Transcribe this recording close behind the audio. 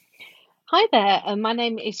Hi there, my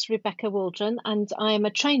name is Rebecca Waldron, and I am a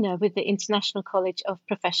trainer with the International College of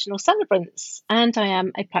Professional Celebrants, and I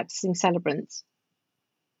am a practicing celebrant.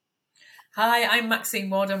 Hi, I'm Maxine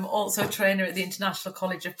Ward. I'm also a trainer at the International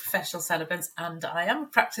College of Professional Celebrants, and I am a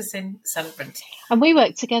practicing celebrant. And we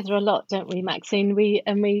work together a lot, don't we, Maxine? We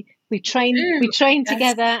train Yes.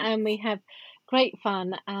 together, and we have great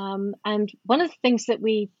fun. And one of the things that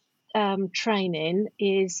we train in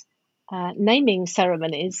is naming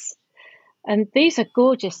ceremonies, and these are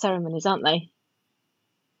gorgeous ceremonies, aren't they?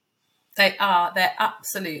 They are. They're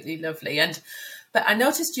absolutely lovely. But I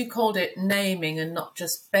noticed you called it naming and not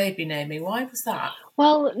just baby naming. Why was that?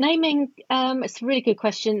 Well, naming, it's a really good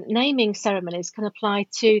question. Naming ceremonies can apply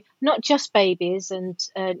to not just babies and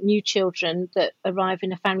new children that arrive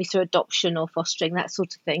in a family through adoption or fostering, that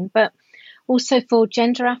sort of thing, but also for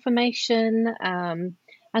gender affirmation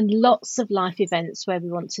and lots of life events where we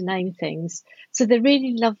want to name things. So they're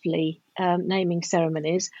really lovely naming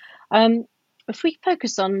ceremonies. If we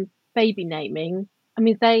focus on baby naming, I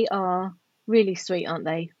mean, they are really sweet, aren't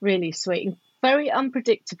they? Really sweet and very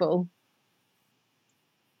unpredictable.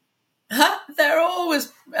 They're always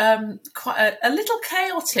quite a little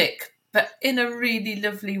chaotic, but in a really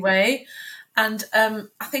lovely way. And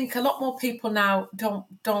I think a lot more people now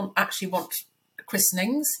don't actually want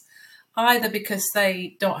christenings, either because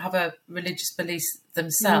they don't have a religious belief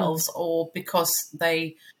themselves, or because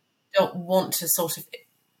they don't want to sort of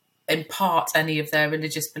impart any of their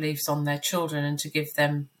religious beliefs on their children and to give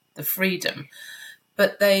them the freedom.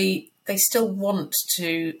 But they still want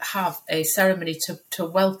to have a ceremony to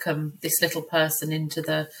welcome this little person into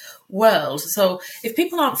the world. So if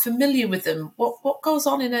people aren't familiar with them, what goes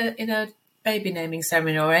on in a baby naming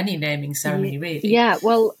ceremony, or any naming ceremony, really? Yeah,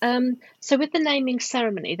 well, so with the naming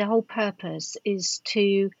ceremony, the whole purpose is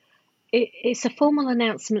it's a formal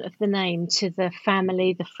announcement of the name to the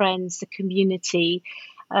family, the friends, the community.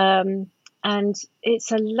 And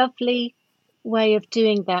it's a lovely way of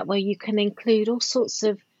doing that, where you can include all sorts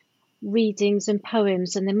of readings and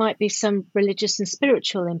poems, and there might be some religious and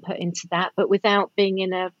spiritual input into that, but without being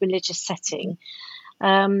in a religious setting.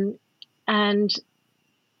 And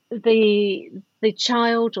the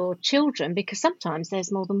child or children, because sometimes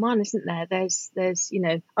there's more than one, isn't there? There's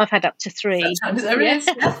I've had up to three. Sometimes there is.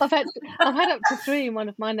 I've had up to three in one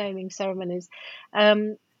of my naming ceremonies.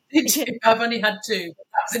 I've only had two.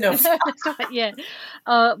 That's enough. That's right, yeah.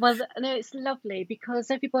 Well, no, it's lovely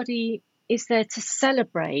because everybody is there to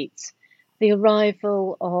celebrate the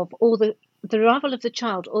arrival of the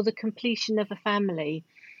child, or the completion of a family,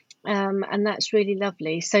 and that's really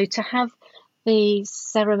lovely. So to have the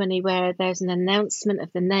ceremony where there's an announcement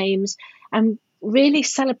of the names and really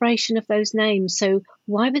celebration of those names. So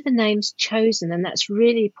why were the names chosen? And that's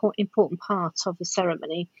really important part of the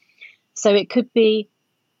ceremony. So it could be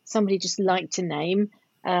somebody just liked a name,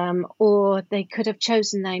 or they could have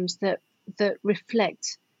chosen names that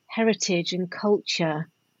reflect heritage and culture.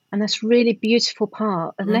 And that's really beautiful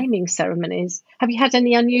part of naming ceremonies. Have you had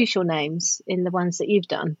any unusual names in the ones that you've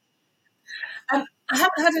done? I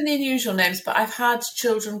haven't had any unusual names, but I've had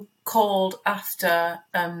children called after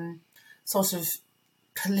sort of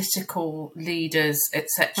political leaders,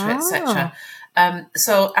 etc., etc.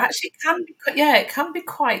 So actually, it can be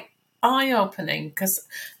quite eye-opening, because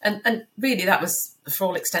and really that was, for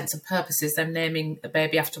all intents and purposes, them naming a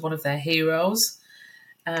baby after one of their heroes.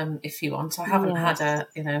 If you want, I haven't had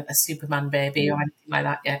a Superman baby or anything like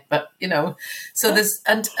that yet, but so there's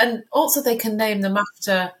and also they can name them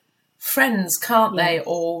after friends, can't they,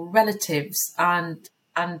 or relatives, and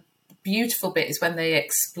the beautiful bit is when they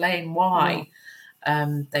explain why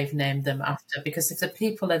they've named them after, because if the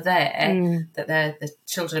people are there that the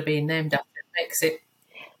children are being named after, it makes it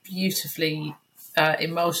beautifully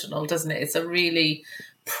emotional, doesn't it? It's a really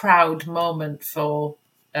proud moment for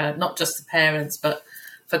not just the parents, but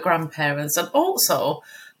for grandparents, and also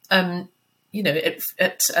at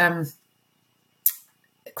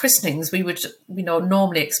christenings, we would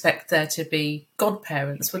normally expect there to be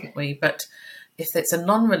godparents, wouldn't we? But if it's a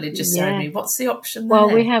non-religious ceremony, what's the option there?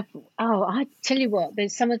 Well, we have. I tell you what.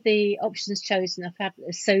 There's some of the options chosen are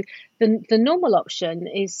fabulous. So the normal option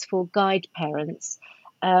is for guide parents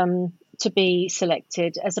to be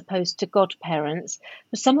selected, as opposed to godparents.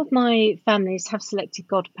 But some of my families have selected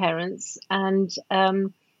godparents, and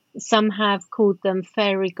some have called them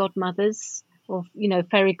fairy godmothers, or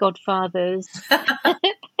fairy godfathers.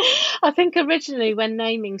 I think originally, when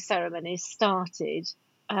naming ceremonies started,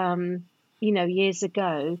 years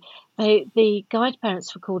ago, the guide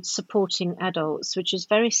parents were called supporting adults, which is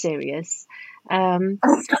very serious.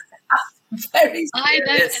 very I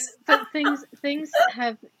know, serious. but things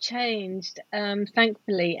have changed,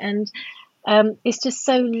 thankfully, and it's just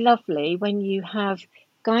so lovely when you have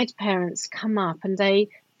guide parents come up and they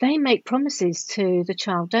make promises to the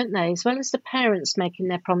child, don't they? As well as the parents making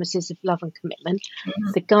their promises of love and commitment,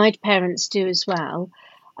 the guide parents do as well.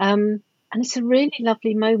 And it's a really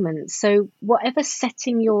lovely moment. So whatever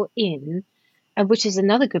setting you're in, which is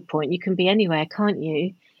another good point, you can be anywhere, can't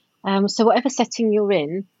you? So whatever setting you're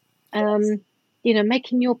in,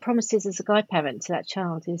 making your promises as a guide parent to that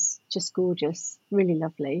child is just gorgeous, really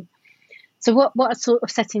lovely. So what sort of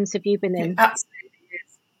settings have you been It in? absolutely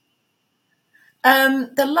is.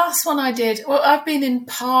 The last one I did, well, I've been in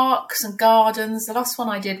parks and gardens. The last one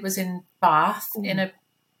I did was in Bath, in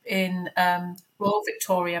Royal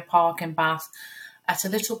Victoria Park in Bath, at a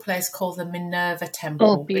little place called the Minerva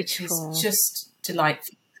Temple, which is Beautiful. just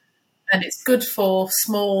delightful. And it's good for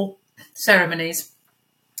small ceremonies,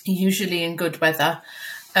 usually in good weather,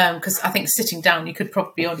 because I think sitting down you could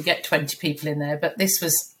probably only get 20 people in there, but this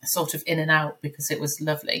was sort of in and out because it was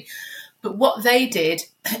lovely. But what they did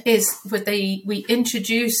is we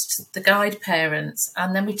introduced the guide parents,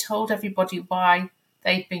 and then we told everybody why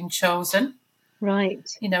they'd been chosen. Right.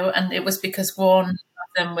 And it was because one of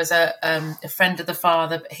them was a friend of the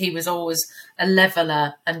father, but he was always a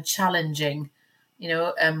leveler and challenging,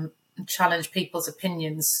 challenge people's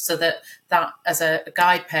opinions, so that as a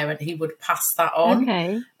guide parent he would pass that on.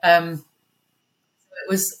 Okay.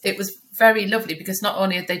 It was very lovely because not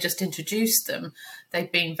only had they just introduced them,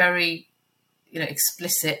 they'd been very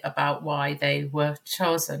explicit about why they were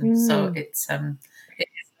chosen. So it's a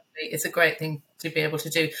great thing to be able to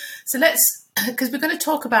do. So because we're going to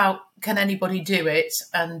talk about can anybody do it,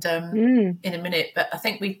 and in a minute, but I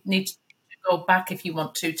think we need to go back, if you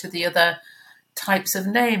want to the other types of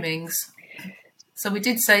namings. So we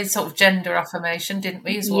did say sort of gender affirmation, didn't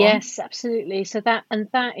we, as well? Yes, absolutely. So that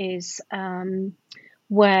is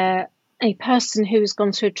where a person who has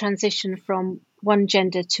gone through a transition from one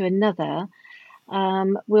gender to another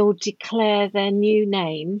will declare their new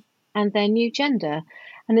name and their new gender.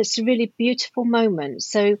 And it's a really beautiful moment.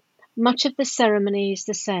 So much of the ceremony is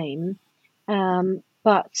the same,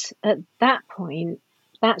 but at that point,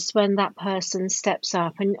 that's when that person steps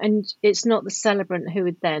up, and it's not the celebrant who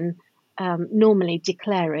would then normally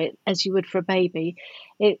declare it as you would for a baby.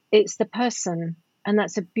 It's the person, and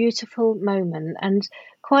that's a beautiful moment. And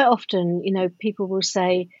quite often, people will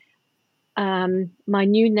say, my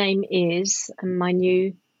new name is, and my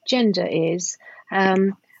new gender is,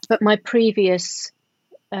 but my previous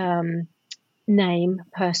name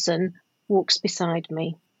person walks beside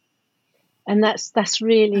me. And that's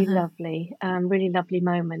really lovely, really lovely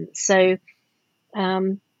moment. So,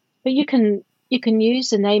 but you can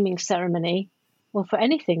use a naming ceremony, well, for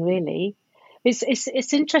anything really.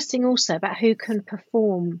 It's interesting also about who can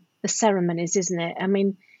perform the ceremonies, isn't it? I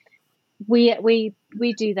mean, we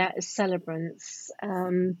do that as celebrants,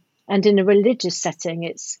 and in a religious setting,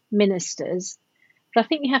 it's ministers. But I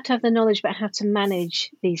think you have to have the knowledge about how to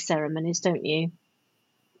manage these ceremonies, don't you?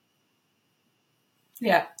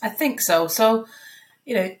 Yeah, I think so. So,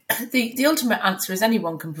 the ultimate answer is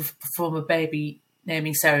anyone can perform a baby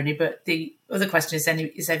naming ceremony, but the other question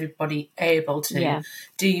is everybody able to? Yeah.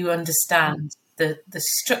 Do you understand the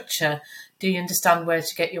structure? Do you understand where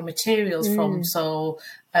to get your materials from? So,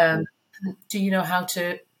 do you know how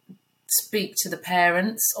to speak to the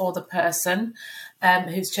parents or the person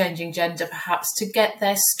who's changing gender, perhaps, to get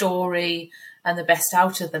their story and the best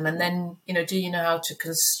out of them? And then, do you know how to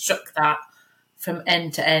construct that from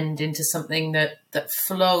end to end into something that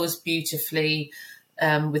flows beautifully,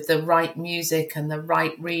 with the right music and the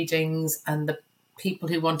right readings and the people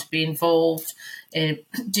who want to be involved?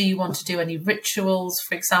 Do you want to do any rituals,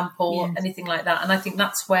 for example, Yes. anything like that? And I think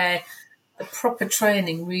that's where the proper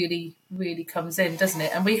training really, really comes in, doesn't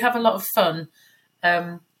it? And we have a lot of fun,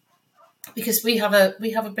 because we have a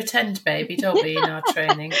pretend baby, don't we, in our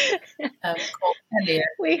training, called Elliot.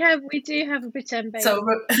 We do have a pretend baby So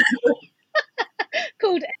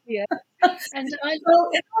called Elliot, and in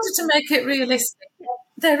order to make it realistic,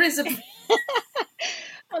 there is a.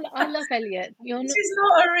 I love Elliot. She's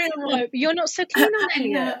not a real one. No, you're not so keen on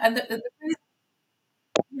Elliot. And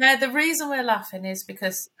the reason we're laughing is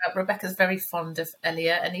because Rebecca's very fond of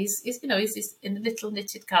Elliot, and he's in a little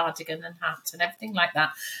knitted cardigan and hat and everything like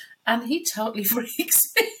that, and he totally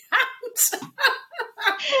freaks me out.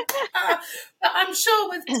 But I'm sure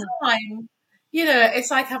with time,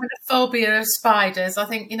 it's like having a phobia of spiders. I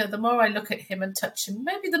think, the more I look at him and touch him,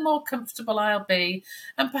 maybe the more comfortable I'll be.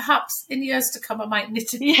 And perhaps in years to come, I might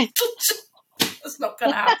knit a little job. That's not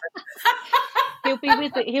going to happen. He'll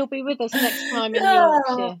be with us next time in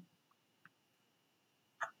Yorkshire.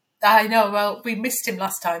 I know. Well, we missed him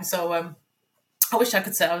last time, so I wish I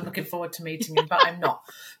could say I was looking forward to meeting him, but I'm not.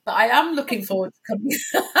 But I am looking forward to coming.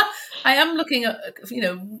 I am looking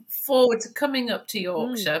forward to coming up to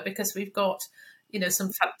Yorkshire because we've got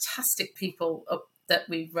some fantastic people up that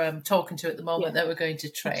we're talking to at the moment that we're going to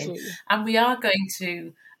train, absolutely. and we are going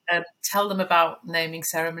to tell them about naming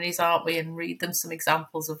ceremonies, aren't we, and read them some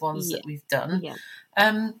examples of ones that we've done. Yeah.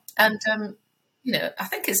 And I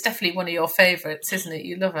think it's definitely one of your favourites, isn't it?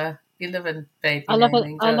 You love a baby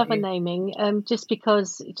naming. I love a naming, just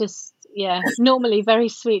because, normally very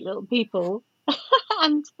sweet little people,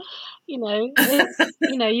 and it's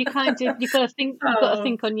you kind of you've got to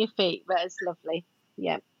think on your feet, but it's lovely.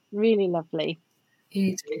 Yeah, really lovely.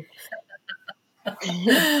 You do.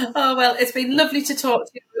 Oh, well, it's been lovely to talk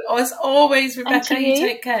to you. As always, Rebecca, you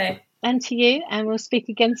take care. And to you, and we'll speak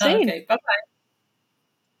again soon. Okay, bye-bye.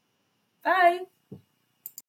 Bye.